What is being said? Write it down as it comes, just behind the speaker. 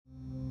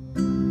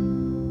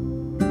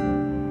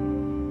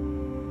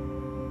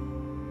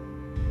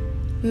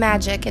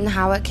Magic and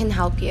how it can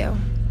help you.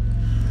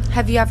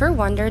 Have you ever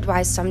wondered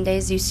why some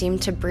days you seem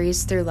to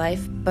breeze through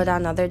life, but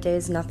on other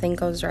days nothing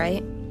goes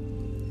right?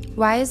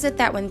 Why is it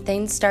that when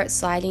things start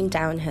sliding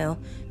downhill,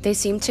 they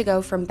seem to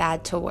go from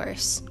bad to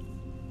worse?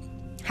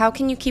 How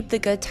can you keep the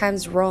good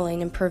times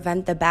rolling and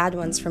prevent the bad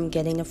ones from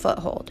getting a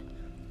foothold?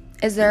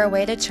 Is there a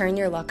way to turn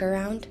your luck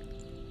around?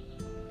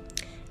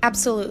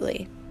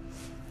 Absolutely.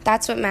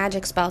 That's what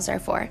magic spells are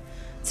for,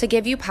 to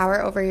give you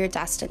power over your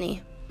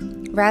destiny.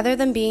 Rather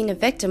than being a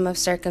victim of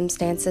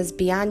circumstances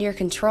beyond your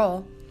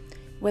control,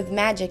 with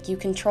magic you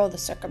control the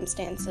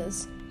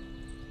circumstances.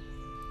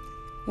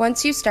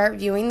 Once you start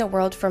viewing the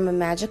world from a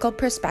magical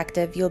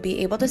perspective, you'll be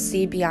able to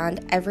see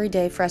beyond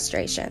everyday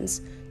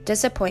frustrations,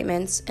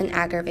 disappointments, and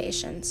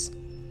aggravations.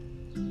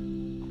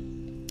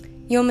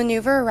 You'll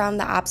maneuver around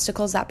the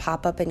obstacles that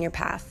pop up in your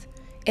path.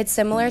 It's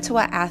similar to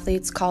what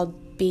athletes call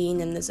being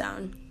in the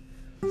zone.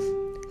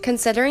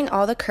 Considering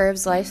all the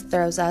curves life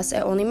throws us,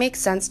 it only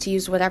makes sense to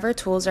use whatever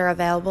tools are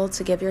available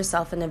to give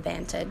yourself an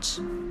advantage.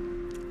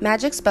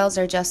 Magic spells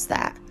are just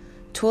that,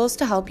 tools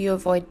to help you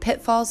avoid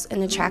pitfalls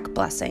and attract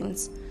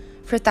blessings.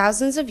 For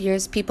thousands of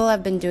years, people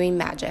have been doing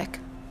magic.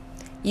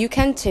 You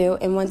can too,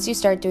 and once you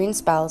start doing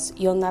spells,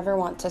 you'll never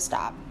want to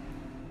stop.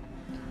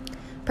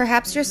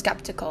 Perhaps you're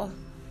skeptical.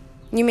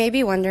 You may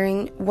be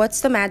wondering, what's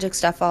the magic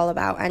stuff all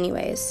about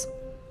anyways?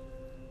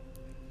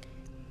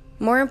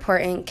 More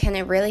important, can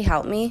it really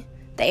help me?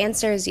 The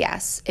answer is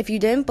yes. If you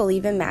didn't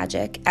believe in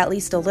magic, at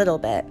least a little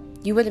bit,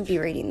 you wouldn't be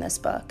reading this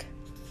book.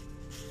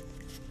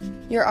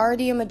 You're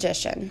already a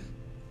magician.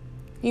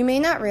 You may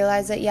not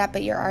realize it yet,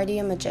 but you're already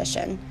a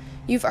magician.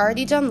 You've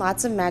already done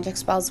lots of magic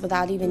spells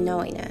without even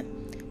knowing it.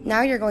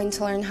 Now you're going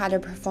to learn how to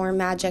perform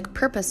magic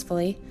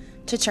purposefully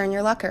to turn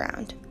your luck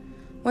around.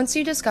 Once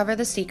you discover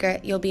the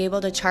secret, you'll be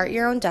able to chart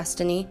your own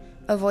destiny,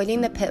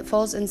 avoiding the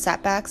pitfalls and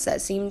setbacks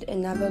that seemed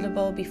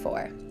inevitable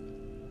before.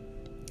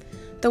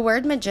 The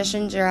word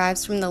magician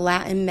derives from the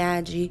Latin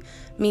magi,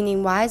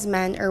 meaning wise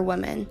men or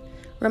women.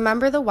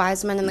 Remember the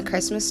wise men in the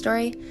Christmas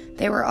story?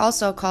 They were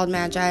also called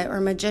magi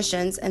or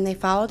magicians, and they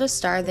followed a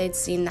star they'd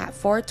seen that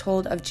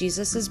foretold of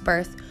Jesus'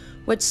 birth,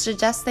 which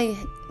suggests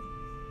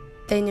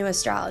they knew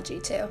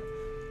astrology too.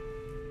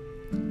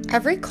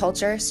 Every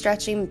culture,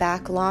 stretching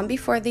back long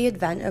before the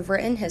advent of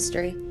written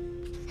history,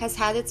 has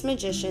had its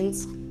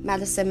magicians,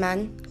 medicine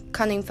men,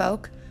 cunning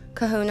folk,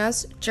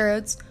 kahunas,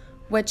 druids,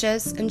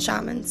 witches, and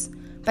shamans.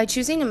 By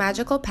choosing a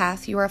magical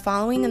path, you are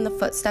following in the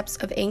footsteps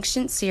of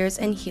ancient seers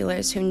and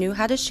healers who knew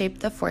how to shape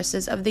the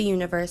forces of the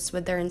universe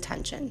with their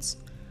intentions.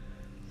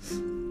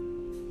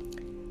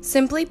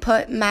 Simply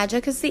put,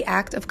 magic is the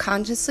act of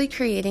consciously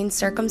creating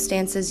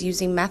circumstances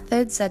using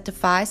methods that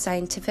defy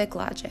scientific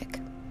logic.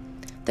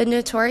 The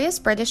notorious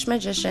British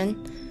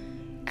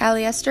magician,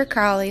 Aleister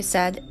Crowley,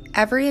 said,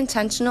 "Every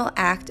intentional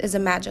act is a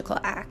magical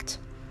act."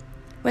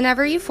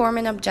 Whenever you form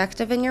an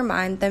objective in your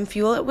mind, then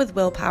fuel it with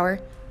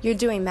willpower, you're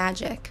doing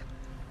magic.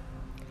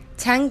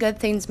 10 good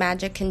things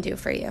magic can do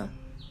for you.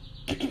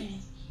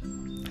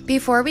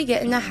 Before we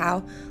get into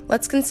how,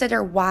 let's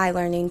consider why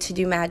learning to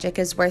do magic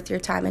is worth your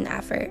time and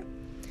effort.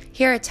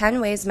 Here are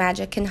 10 ways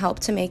magic can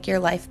help to make your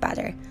life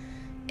better.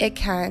 It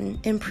can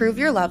improve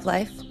your love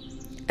life,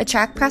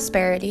 attract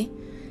prosperity,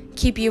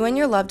 keep you and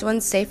your loved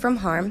ones safe from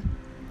harm,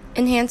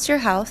 enhance your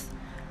health,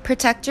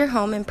 protect your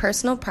home and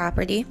personal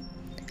property,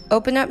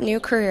 open up new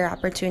career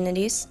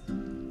opportunities,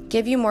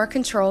 give you more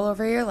control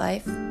over your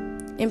life,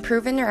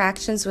 improve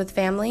interactions with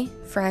family,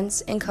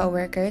 friends, and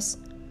coworkers,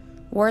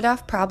 ward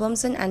off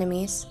problems and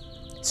enemies,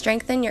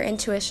 strengthen your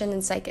intuition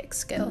and psychic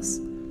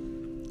skills.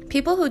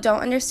 People who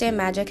don't understand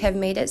magic have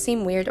made it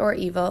seem weird or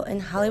evil,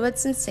 and Hollywood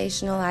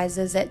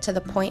sensationalizes it to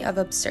the point of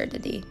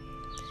absurdity.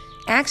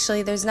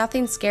 Actually, there's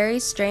nothing scary,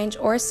 strange,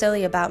 or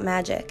silly about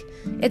magic.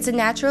 It's a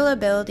natural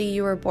ability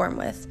you were born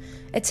with,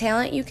 a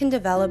talent you can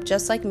develop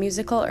just like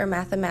musical or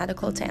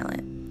mathematical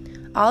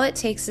talent. All it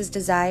takes is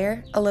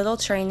desire, a little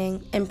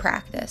training, and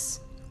practice.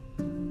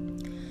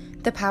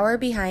 The power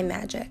behind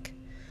magic.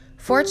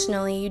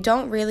 Fortunately, you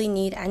don't really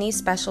need any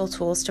special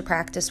tools to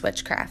practice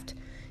witchcraft.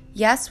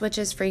 Yes,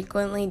 witches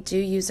frequently do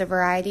use a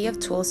variety of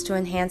tools to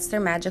enhance their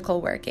magical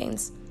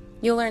workings.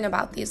 You'll learn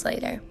about these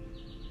later.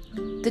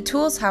 The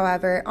tools,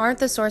 however, aren't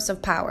the source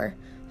of power.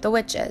 The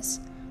witch is.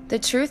 The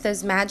truth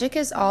is, magic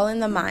is all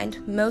in the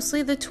mind.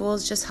 Mostly the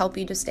tools just help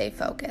you to stay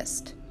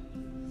focused.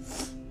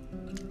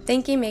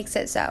 Thinking makes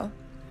it so.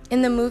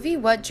 In the movie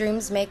What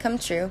Dreams May Come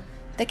True,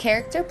 the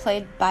character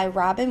played by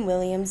Robin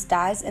Williams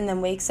dies and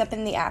then wakes up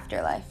in the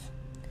afterlife.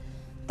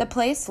 The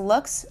place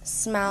looks,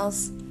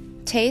 smells,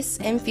 tastes,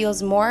 and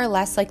feels more or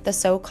less like the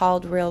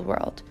so-called real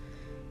world.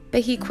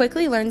 But he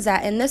quickly learns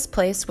that in this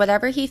place,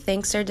 whatever he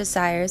thinks or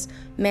desires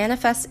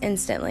manifests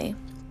instantly.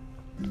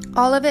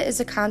 All of it is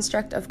a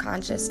construct of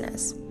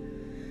consciousness.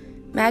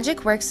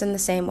 Magic works in the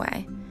same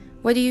way.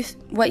 What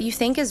you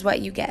think is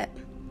what you get.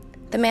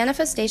 The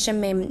manifestation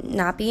may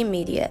not be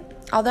immediate,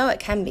 although it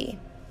can be.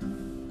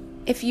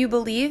 If you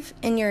believe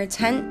and your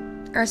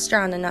intent are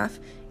strong enough,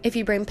 if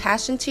you bring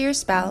passion to your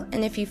spell,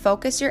 and if you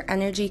focus your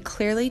energy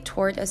clearly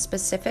toward a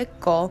specific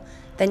goal,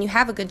 then you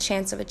have a good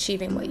chance of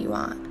achieving what you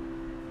want.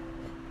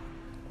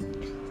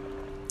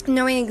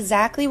 Knowing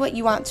exactly what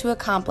you want to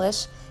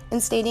accomplish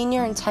and stating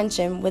your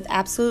intention with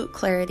absolute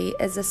clarity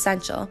is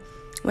essential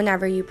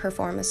whenever you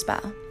perform a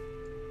spell.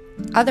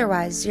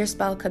 Otherwise, your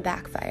spell could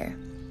backfire.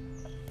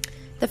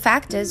 The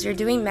fact is, you're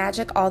doing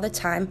magic all the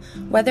time,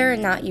 whether or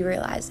not you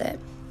realize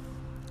it.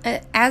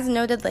 As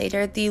noted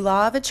later, the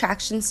law of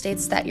attraction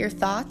states that your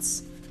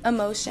thoughts,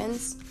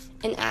 emotions,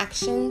 and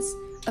actions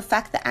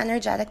affect the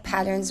energetic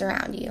patterns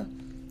around you.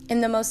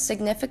 And the most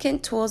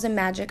significant tools in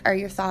magic are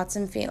your thoughts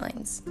and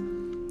feelings.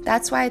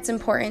 That's why it's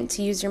important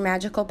to use your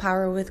magical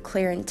power with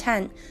clear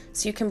intent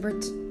so you can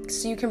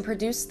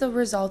produce the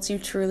results you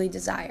truly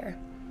desire.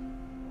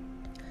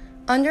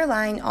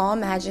 Underlying all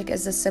magic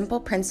is the simple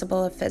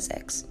principle of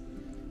physics.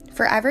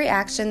 For every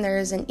action, there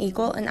is an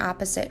equal and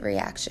opposite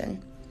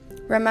reaction.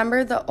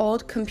 Remember the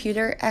old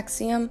computer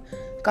axiom,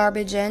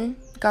 garbage in,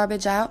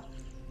 garbage out?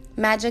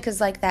 Magic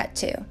is like that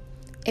too.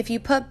 If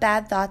you put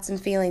bad thoughts and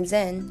feelings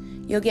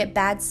in, you'll get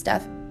bad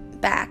stuff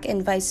back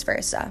and vice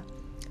versa.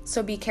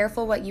 So be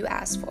careful what you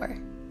ask for.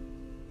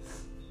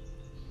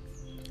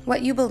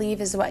 What you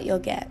believe is what you'll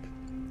get.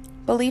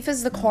 Belief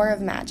is the core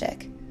of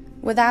magic.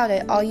 Without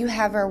it, all you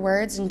have are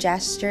words and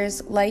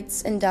gestures,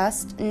 lights and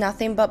dust,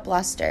 nothing but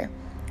bluster.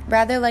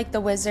 Rather like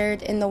the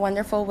wizard in The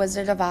Wonderful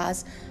Wizard of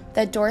Oz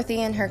that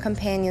Dorothy and her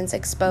companions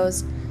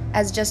exposed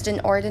as just an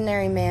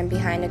ordinary man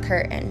behind a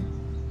curtain.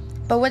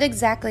 But what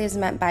exactly is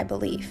meant by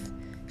belief?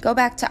 Go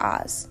back to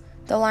Oz.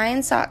 The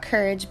lion sought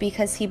courage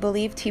because he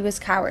believed he was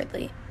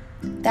cowardly.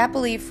 That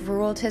belief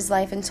ruled his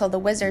life until the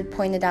wizard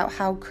pointed out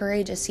how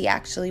courageous he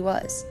actually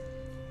was.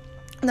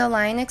 The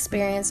lion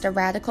experienced a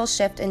radical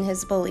shift in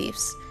his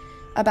beliefs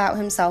about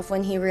himself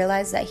when he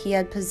realized that he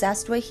had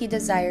possessed what he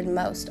desired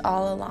most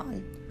all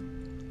along.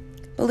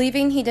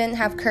 Believing he didn't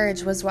have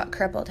courage was what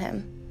crippled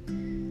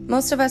him.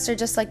 Most of us are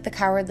just like the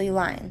cowardly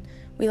lion.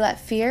 We let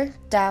fear,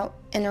 doubt,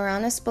 and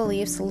erroneous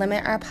beliefs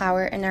limit our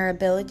power and our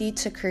ability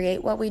to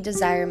create what we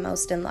desire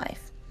most in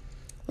life.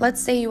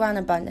 Let's say you want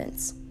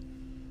abundance.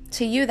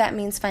 To you, that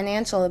means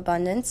financial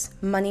abundance,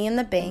 money in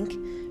the bank,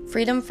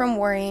 freedom from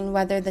worrying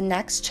whether the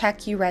next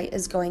check you write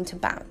is going to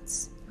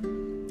bounce.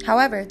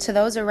 However, to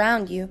those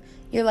around you,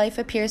 your life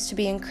appears to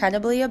be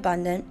incredibly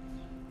abundant.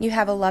 You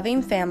have a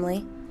loving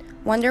family,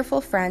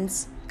 wonderful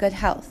friends, good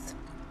health.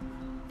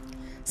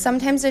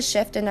 Sometimes a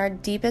shift in our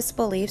deepest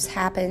beliefs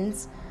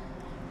happens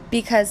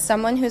because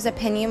someone whose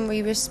opinion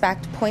we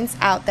respect points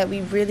out that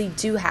we really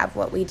do have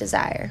what we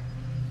desire.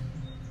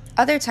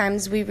 Other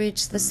times we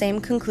reach the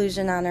same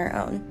conclusion on our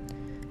own.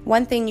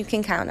 One thing you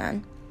can count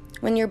on: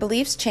 when your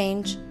beliefs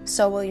change,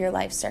 so will your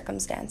life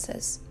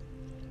circumstances.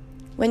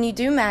 When you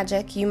do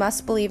magic, you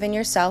must believe in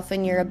yourself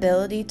and your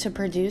ability to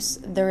produce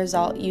the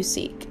result you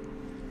seek.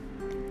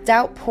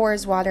 Doubt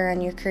pours water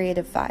on your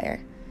creative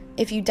fire.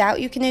 If you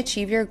doubt you can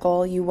achieve your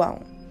goal, you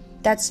won't.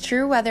 That's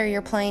true whether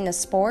you're playing a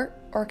sport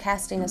or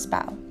casting a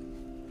spell.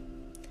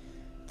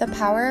 The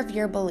power of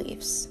your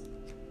beliefs.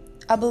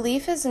 A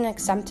belief is an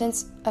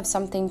acceptance of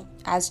something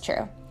as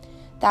true.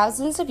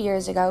 Thousands of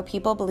years ago,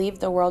 people believed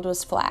the world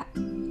was flat.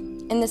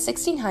 In the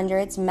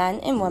 1600s, men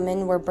and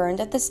women were burned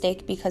at the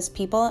stake because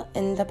people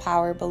in the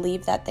power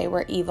believed that they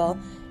were evil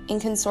and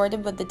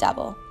consorted with the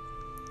devil.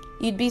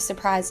 You'd be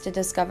surprised to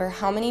discover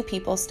how many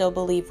people still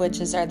believe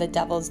witches are the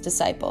devil's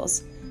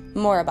disciples.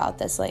 More about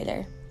this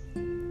later.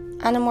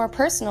 On a more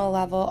personal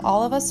level,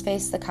 all of us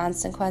face the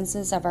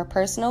consequences of our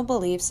personal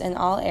beliefs in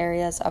all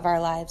areas of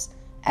our lives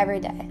every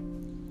day.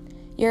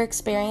 Your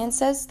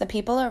experiences, the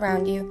people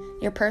around you,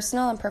 your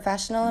personal and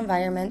professional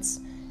environments,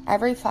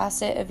 every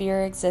facet of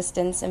your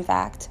existence, in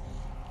fact,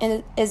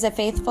 is a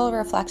faithful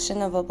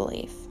reflection of a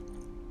belief.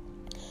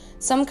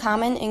 Some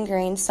common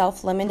ingrained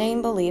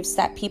self-limiting beliefs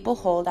that people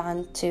hold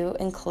on to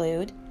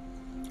include: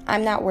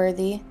 I'm not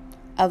worthy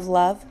of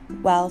love,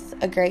 wealth,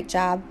 a great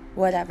job,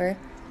 whatever.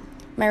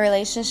 My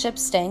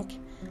relationships stink.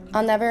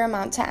 I'll never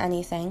amount to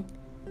anything.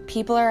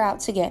 People are out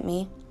to get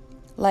me.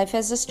 Life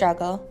is a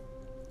struggle.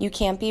 You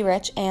can't be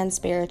rich and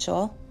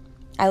spiritual.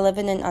 I live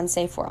in an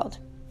unsafe world.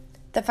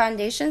 The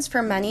foundations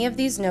for many of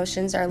these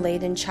notions are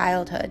laid in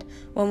childhood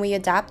when we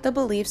adopt the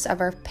beliefs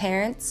of our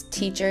parents,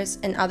 teachers,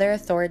 and other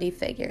authority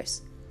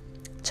figures.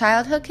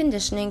 Childhood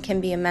conditioning can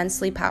be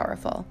immensely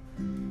powerful.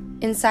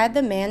 Inside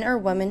the man or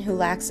woman who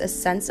lacks a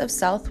sense of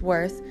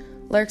self-worth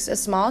lurks a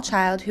small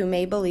child who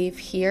may believe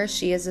he or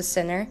she is a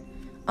sinner,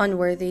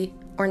 unworthy,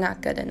 or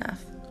not good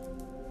enough.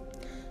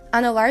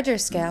 On a larger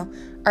scale,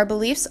 our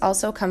beliefs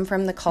also come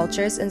from the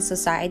cultures and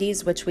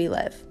societies which we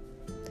live.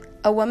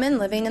 A woman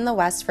living in the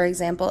West, for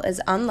example,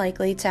 is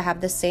unlikely to have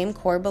the same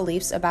core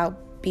beliefs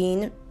about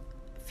being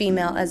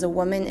female as a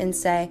woman in,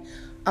 say,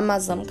 a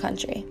Muslim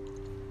country.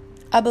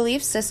 A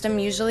belief system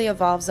usually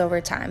evolves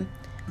over time.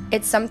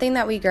 It's something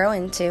that we grow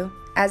into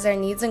as our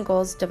needs and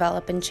goals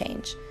develop and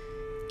change.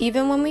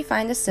 Even when we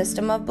find a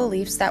system of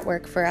beliefs that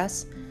work for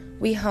us,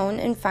 we hone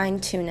and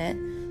fine-tune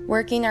it,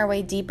 working our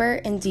way deeper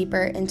and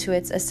deeper into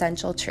its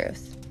essential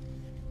truth.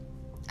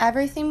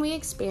 Everything we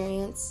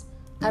experience,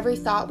 every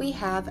thought we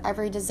have,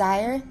 every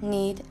desire,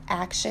 need,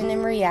 action,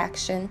 and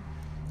reaction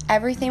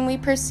Everything we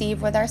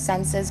perceive with our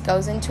senses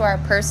goes into our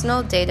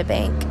personal data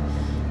bank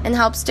and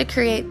helps to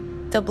create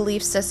the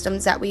belief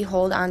systems that we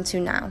hold on to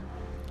now.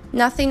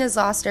 Nothing is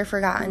lost or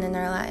forgotten in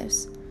our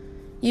lives.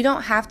 You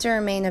don't have to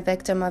remain a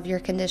victim of your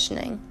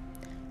conditioning.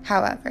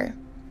 However,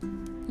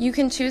 you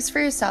can choose for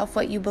yourself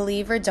what you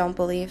believe or don't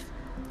believe,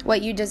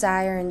 what you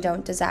desire and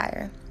don't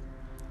desire.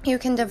 You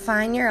can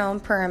define your own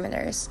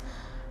parameters.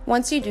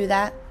 Once you do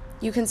that,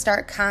 you can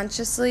start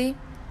consciously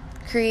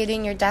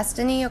creating your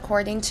destiny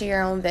according to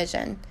your own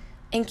vision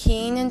and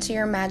keying into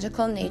your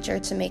magical nature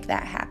to make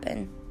that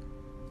happen.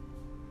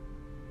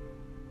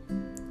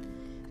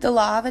 The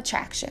law of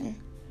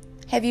attraction.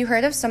 Have you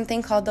heard of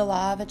something called the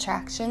law of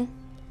attraction?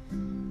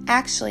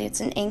 Actually,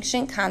 it's an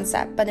ancient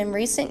concept, but in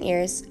recent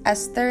years,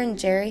 Esther and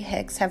Jerry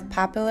Hicks have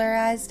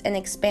popularized and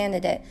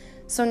expanded it,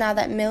 so now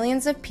that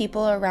millions of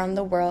people around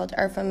the world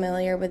are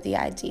familiar with the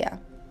idea.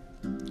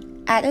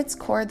 At its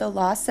core, the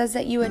law says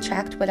that you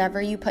attract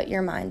whatever you put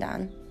your mind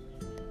on.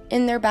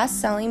 In their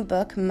best-selling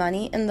book,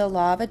 Money and the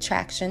Law of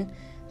Attraction,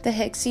 the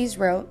Hicksies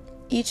wrote,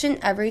 "Each and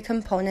every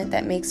component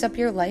that makes up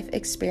your life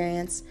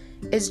experience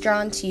is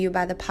drawn to you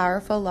by the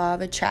powerful law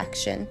of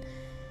attraction,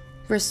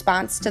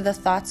 response to the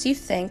thoughts you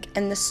think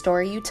and the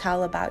story you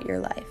tell about your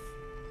life."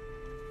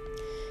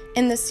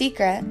 In The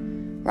Secret,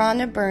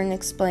 Rhonda Byrne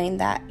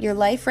explained that your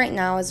life right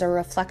now is a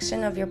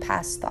reflection of your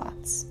past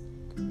thoughts.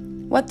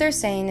 What they're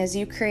saying is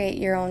you create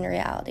your own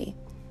reality.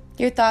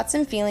 Your thoughts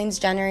and feelings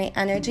generate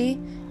energy,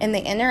 and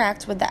they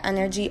interact with the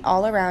energy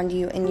all around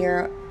you in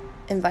your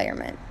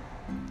environment.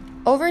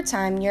 Over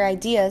time, your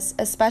ideas,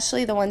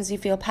 especially the ones you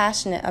feel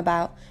passionate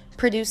about,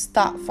 produce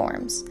thought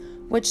forms,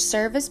 which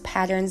serve as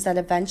patterns that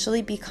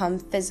eventually become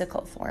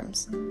physical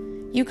forms.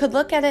 You could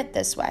look at it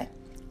this way.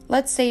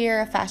 Let's say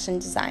you're a fashion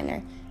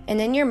designer, and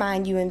in your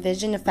mind you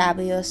envision a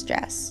fabulous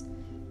dress.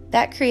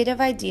 That creative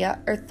idea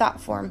or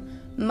thought form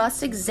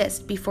must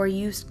exist before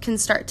you can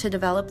start to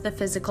develop the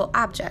physical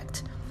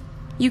object.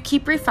 You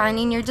keep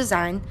refining your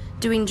design,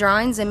 doing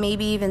drawings and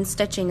maybe even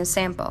stitching a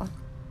sample,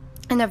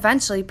 and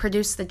eventually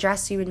produce the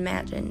dress you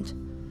imagined.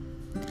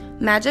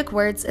 Magic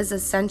Words is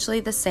essentially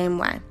the same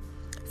way.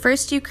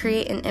 First, you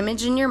create an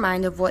image in your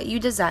mind of what you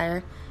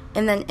desire,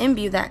 and then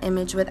imbue that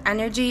image with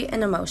energy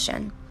and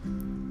emotion.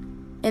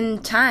 In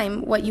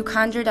time, what you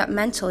conjured up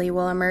mentally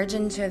will emerge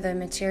into the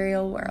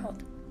material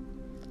world.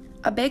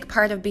 A big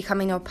part of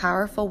becoming a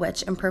powerful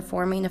witch and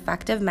performing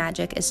effective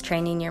magic is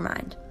training your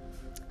mind.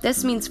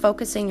 This means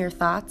focusing your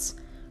thoughts,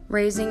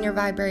 raising your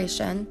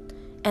vibration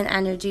and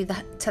energy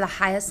to the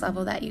highest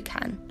level that you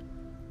can,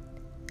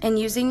 and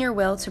using your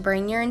will to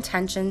bring your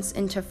intentions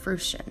into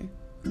fruition.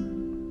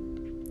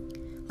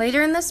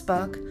 Later in this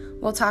book,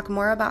 we'll talk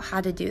more about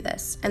how to do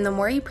this, and the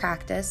more you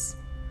practice,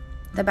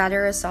 the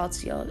better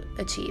results you'll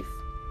achieve.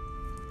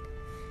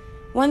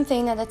 One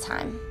thing at a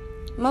time.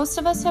 Most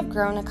of us have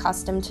grown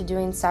accustomed to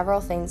doing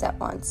several things at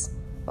once.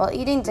 While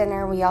eating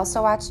dinner, we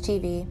also watch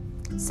TV,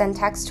 send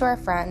texts to our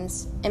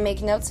friends, and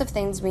make notes of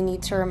things we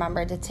need to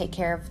remember to take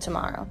care of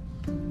tomorrow.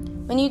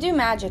 When you do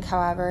magic,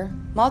 however,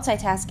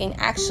 multitasking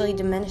actually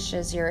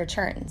diminishes your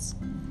returns.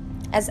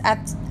 As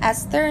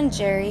Esther and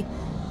Jerry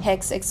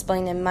Hicks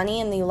explained in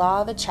Money and the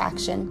Law of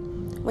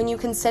Attraction, when you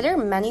consider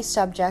many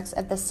subjects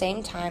at the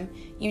same time,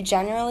 you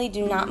generally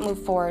do not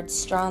move forward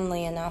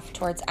strongly enough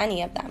towards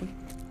any of them,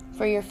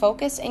 for your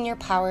focus and your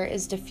power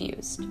is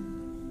diffused.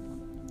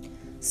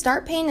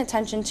 Start paying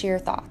attention to your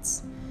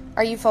thoughts.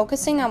 Are you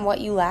focusing on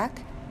what you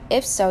lack?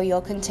 If so,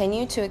 you'll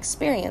continue to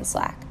experience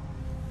lack.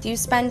 Do you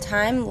spend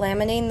time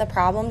laminating the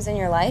problems in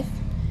your life?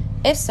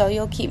 If so,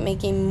 you'll keep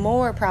making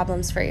more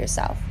problems for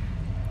yourself.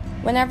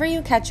 Whenever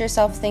you catch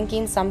yourself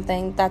thinking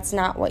something that's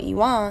not what you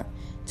want,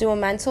 do a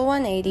mental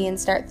 180 and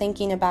start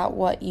thinking about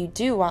what you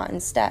do want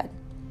instead.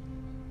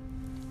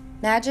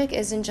 Magic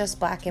isn't just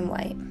black and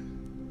white.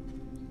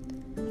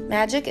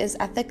 Magic is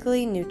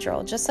ethically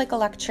neutral, just like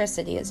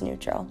electricity is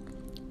neutral.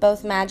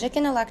 Both magic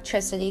and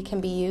electricity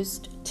can be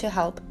used to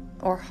help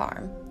or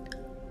harm.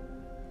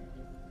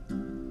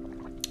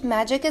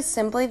 Magic is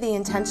simply the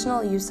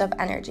intentional use of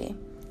energy.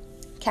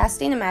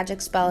 Casting a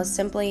magic spell is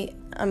simply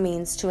a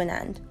means to an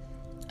end.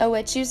 A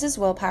witch uses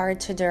willpower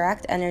to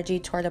direct energy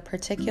toward a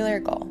particular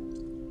goal.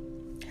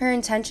 Her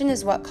intention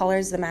is what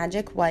colors the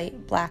magic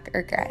white, black,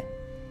 or gray.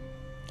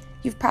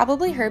 You've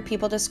probably heard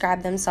people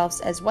describe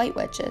themselves as white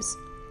witches,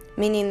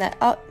 meaning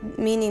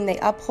they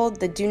uphold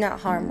the do not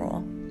harm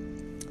rule.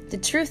 The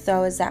truth,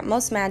 though, is that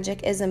most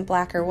magic isn't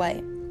black or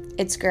white.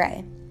 It's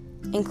gray,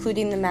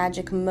 including the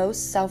magic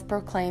most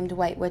self-proclaimed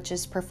white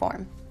witches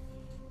perform.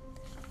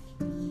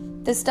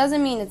 This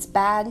doesn't mean it's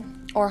bad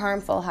or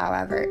harmful,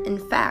 however. In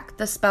fact,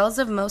 the spells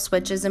of most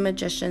witches and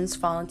magicians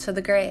fall into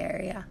the gray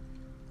area.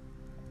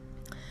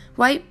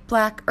 White,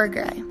 black, or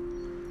gray.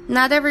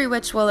 Not every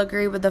witch will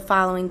agree with the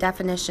following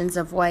definitions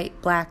of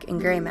white, black,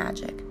 and gray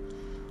magic.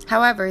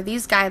 However,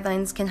 these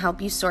guidelines can help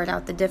you sort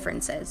out the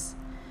differences.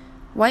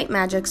 White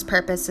magic's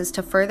purpose is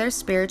to further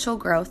spiritual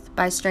growth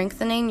by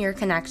strengthening your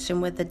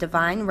connection with the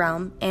divine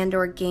realm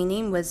and/or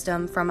gaining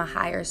wisdom from a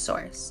higher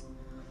source.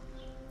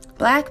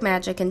 Black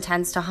magic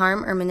intends to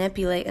harm or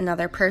manipulate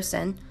another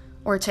person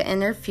or to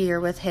interfere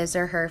with his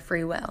or her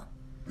free will.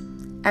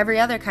 Every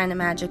other kind of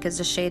magic is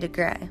a shade of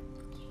gray.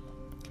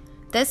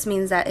 This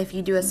means that if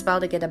you do a spell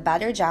to get a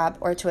better job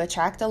or to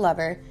attract a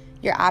lover,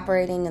 you're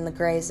operating in the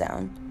gray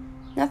zone.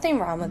 Nothing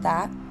wrong with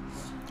that.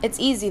 It's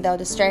easy, though,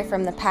 to stray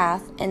from the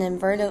path and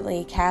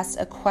inadvertently cast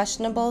a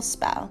questionable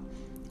spell,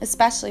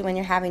 especially when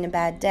you're having a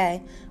bad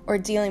day or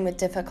dealing with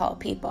difficult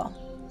people.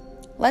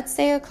 Let's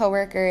say a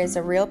coworker is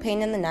a real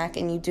pain in the neck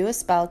and you do a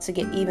spell to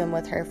get even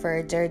with her for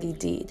a dirty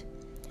deed.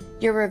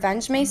 Your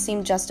revenge may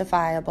seem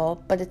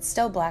justifiable, but it's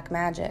still black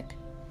magic.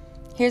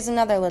 Here's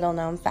another little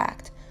known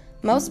fact.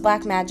 Most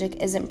black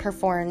magic isn't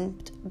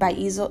performed by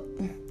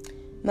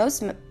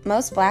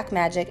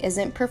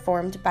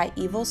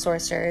evil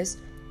sorcerers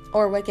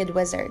or wicked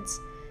wizards.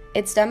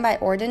 It's done by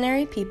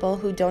ordinary people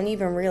who don't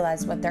even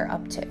realize what they're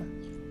up to.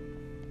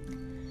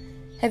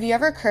 Have you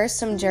ever cursed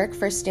some jerk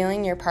for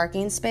stealing your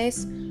parking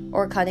space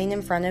or cutting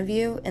in front of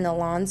you in a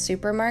lawn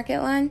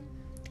supermarket line?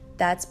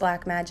 That's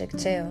black magic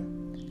too.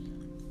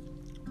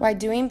 Why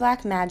doing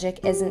black magic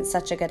isn't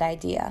such a good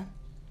idea.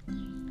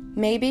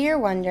 Maybe you're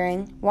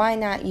wondering, why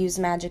not use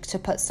magic to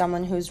put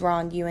someone who's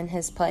wronged you in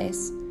his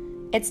place?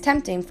 It's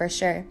tempting for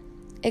sure,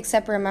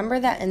 except remember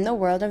that in the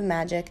world of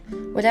magic,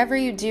 whatever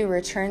you do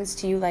returns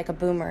to you like a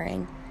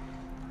boomerang.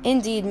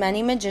 Indeed,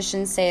 many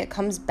magicians say it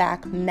comes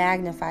back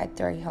magnified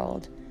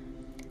threefold.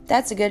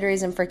 That's a good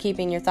reason for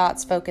keeping your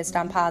thoughts focused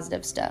on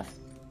positive stuff.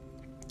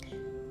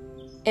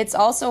 It's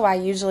also why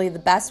usually the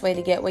best way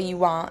to get what you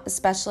want,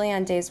 especially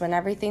on days when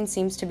everything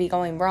seems to be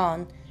going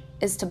wrong,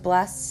 is to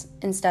bless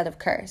instead of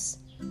curse.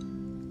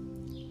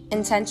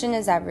 Intention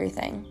is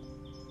everything.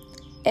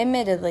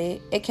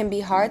 Admittedly, it can be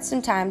hard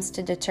sometimes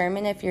to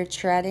determine if you're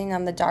treading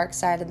on the dark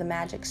side of the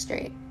magic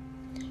street.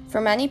 For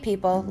many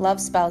people,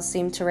 love spells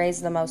seem to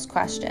raise the most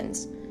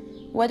questions.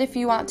 What if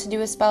you want to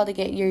do a spell to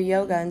get your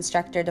yoga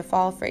instructor to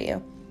fall for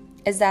you?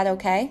 Is that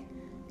okay?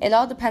 It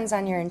all depends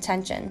on your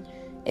intention.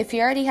 If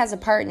he already has a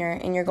partner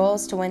and your goal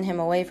is to win him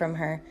away from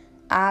her,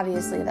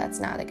 obviously that's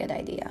not a good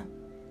idea.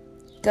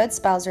 Good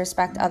spells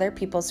respect other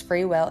people's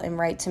free will and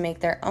right to make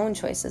their own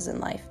choices in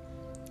life.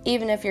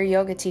 Even if your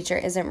yoga teacher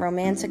isn't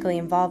romantically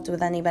involved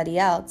with anybody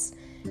else,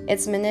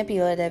 it's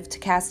manipulative to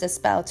cast a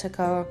spell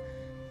to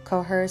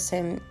coerce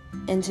him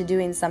into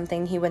doing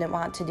something he wouldn't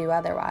want to do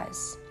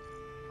otherwise.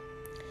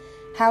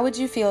 How would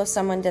you feel if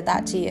someone did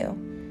that to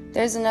you?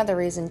 There's another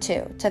reason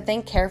too, to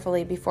think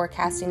carefully before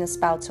casting a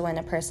spell to win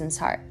a person's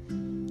heart.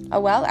 A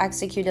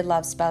well-executed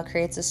love spell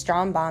creates a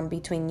strong bond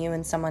between you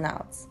and someone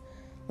else.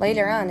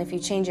 Later on, if you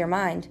change your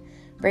mind,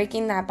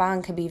 breaking that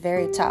bond could be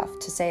very tough,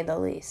 to say the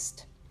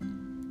least.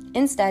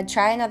 Instead,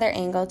 try another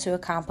angle to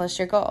accomplish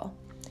your goal.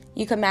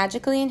 You could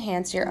magically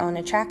enhance your own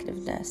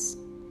attractiveness.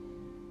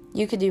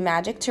 You could do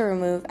magic to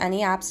remove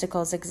any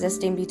obstacles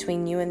existing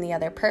between you and the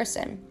other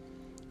person.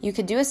 You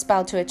could do a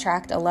spell to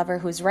attract a lover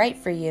who's right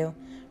for you,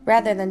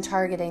 rather than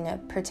targeting a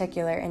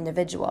particular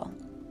individual.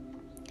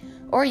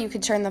 Or you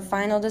could turn the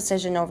final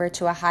decision over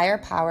to a higher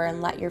power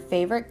and let your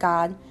favorite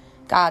god,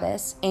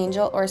 goddess,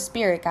 angel, or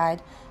spirit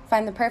guide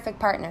find the perfect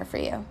partner for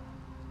you.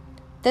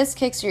 This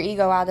kicks your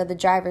ego out of the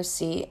driver's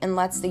seat and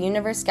lets the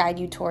universe guide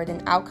you toward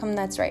an outcome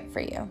that's right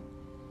for you.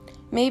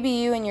 Maybe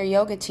you and your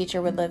yoga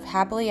teacher would live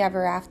happily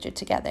ever after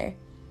together.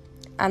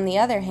 On the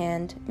other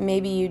hand,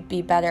 maybe you'd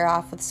be better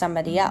off with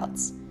somebody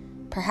else,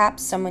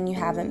 perhaps someone you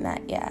haven't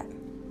met yet.